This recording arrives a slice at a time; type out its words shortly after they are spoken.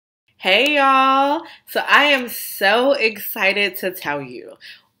Hey y'all! So I am so excited to tell you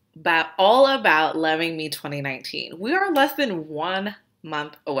all about Loving Me 2019. We are less than 1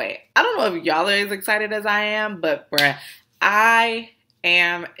 month away. I don't know if y'all are as excited as I am, but bruh, I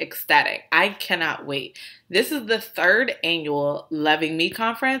am ecstatic. I cannot wait. This is the third annual Loving Me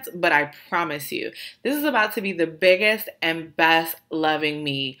conference, but I promise you, this is about to be the biggest and best Loving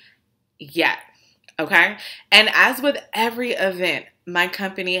Me yet. Okay? And as with every event my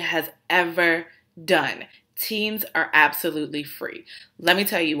company has ever done, teens are absolutely free. Let me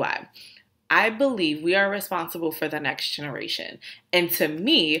tell you why. I believe we are responsible for the next generation. And to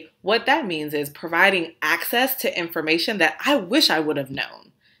me, what that means is providing access to information that I wish I would have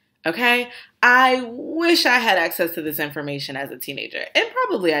known. Okay? I wish I had access to this information as a teenager. And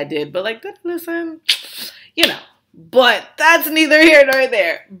probably I did, but listen, you know. But that's neither here nor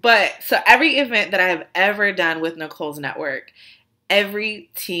there. But so every event that I have ever done with Nicole's Network, every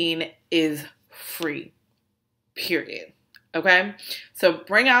teen is free, period. Okay? So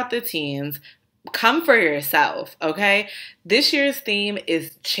bring out the teens. Come for yourself, okay? This year's theme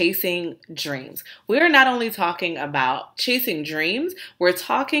is chasing dreams. We are not only talking about chasing dreams, we're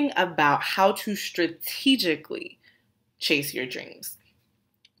talking about how to strategically chase your dreams.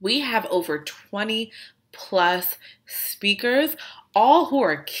 We have over 20 plus speakers, all who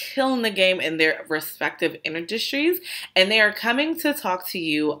are killing the game in their respective industries, and they are coming to talk to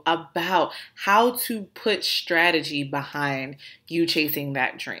you about how to put strategy behind you chasing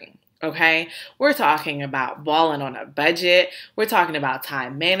that dream. Okay, we're talking about balling on a budget. We're talking about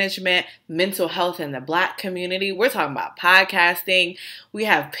time management, mental health in the Black community. We're talking about podcasting. We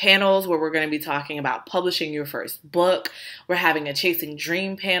have panels where we're going to be talking about publishing your first book. We're having a Chasing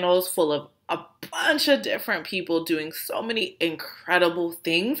Dream panels full of a bunch of different people doing so many incredible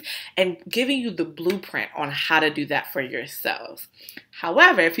things and giving you the blueprint on how to do that for yourselves.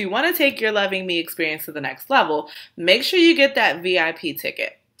 However, if you want to take your Loving Me experience to the next level, make sure you get that VIP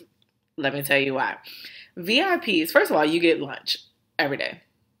ticket. Let me tell you why. VIPs, first of all, you get lunch every day.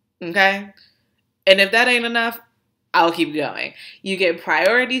 Okay? And if that ain't enough, I'll keep going. You get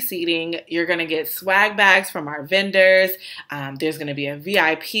priority seating. You're going to get swag bags from our vendors. There's going to be a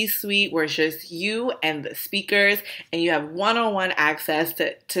VIP suite where it's just you and the speakers, and you have one-on-one access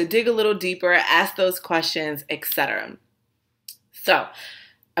to dig a little deeper, ask those questions, etc. So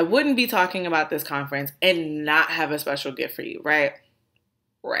I wouldn't be talking about this conference and not have a special gift for you, right?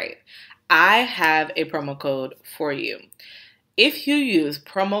 Right. I have a promo code for you. If you use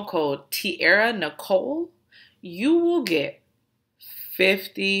promo code Tiara Nicole, you will get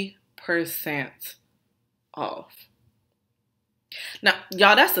 50% off. Now,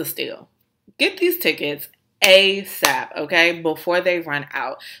 y'all, that's a steal. Get these tickets ASAP, okay, before they run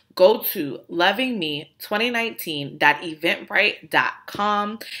out. Go to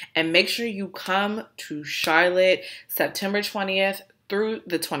lovingme2019.eventbrite.com and make sure you come to Charlotte September 20th through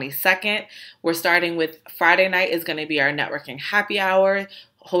the 22nd. We're starting with Friday night is going to be our networking happy hour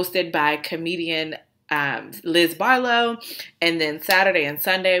hosted by comedian Liz Barlow. And then Saturday and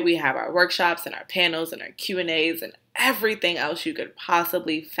Sunday, we have our workshops and our panels and our Q&As and everything else you could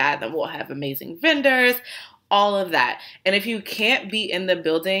possibly fathom. We'll have amazing vendors, all of that. And if you can't be in the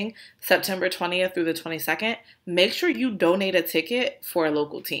building September 20th through the 22nd, make sure you donate a ticket for a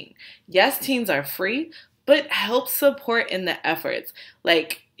local teen. Yes, teens are free, but help support in the efforts.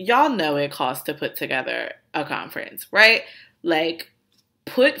 Like, y'all know it costs to put together a conference, right? Like,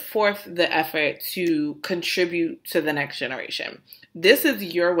 put forth the effort to contribute to the next generation. This is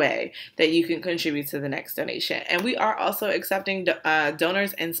your way that you can contribute to the next donation. And we are also accepting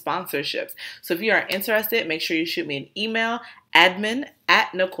donors and sponsorships. So if you are interested, make sure you shoot me an email,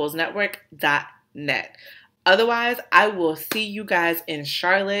 admin@nicolesnetwork.net. Otherwise, I will see you guys in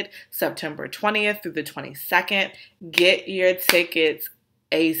Charlotte, September 20th through the 22nd. Get your tickets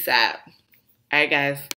ASAP. All right, guys.